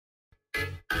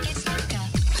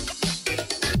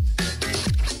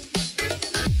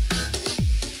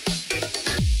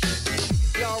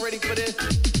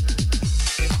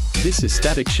This is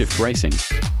Static Shift Racing,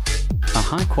 a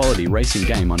high-quality racing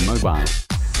game on mobile.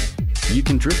 You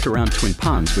can drift around Twin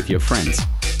Palms with your friends,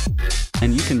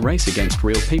 and you can race against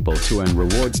real people to earn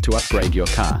rewards to upgrade your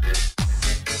car.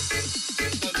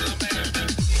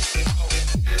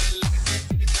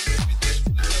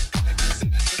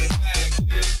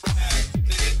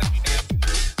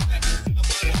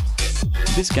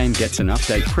 This game gets an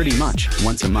update pretty much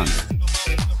once a month.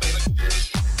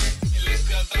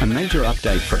 A major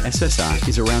update for SSR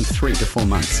is around 3 to 4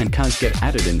 months, and cars get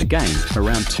added in the game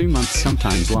around 2 months,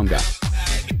 sometimes longer.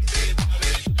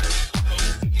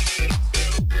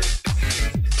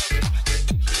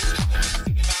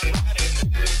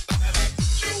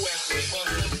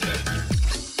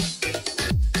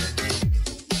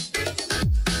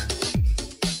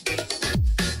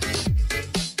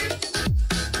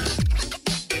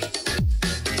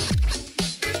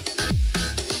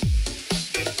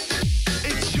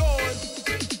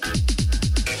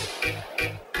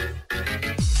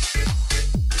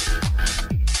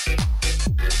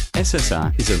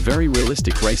 SSR is a very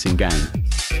realistic racing game.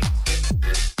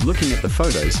 Looking at the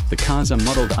photos, the cars are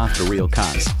modeled after real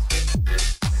cars.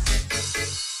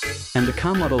 And the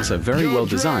car models are very well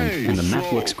designed, and the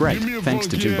map looks great thanks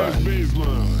to Jimbo.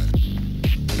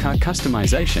 Car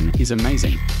customization is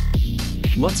amazing.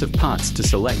 Lots of parts to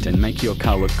select and make your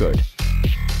car look good.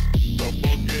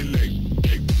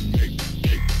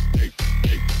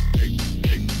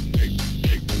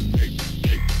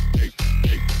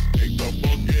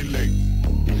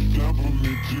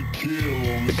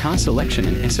 The car selection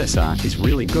in SSR is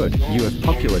really good. You have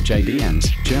popular JDMs,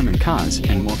 German cars,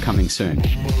 and more coming soon.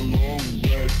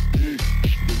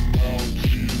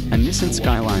 A Nissan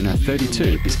Skyliner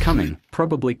 32 is coming,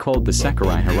 probably called the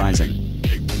Sakurai Horizon.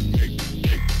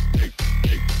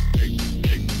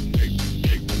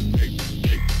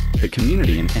 The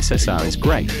community in SSR is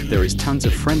great. There is tons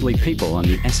of friendly people on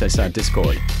the SSR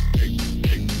Discord.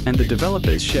 And the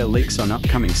developers share leaks on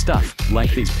upcoming stuff,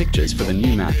 like these pictures for the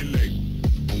new map.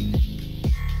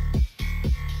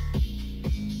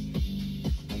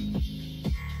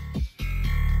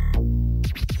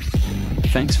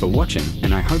 Thanks for watching,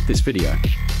 and I hope this video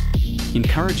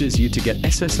encourages you to get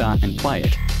SSR and play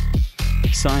it.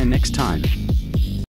 See you next time.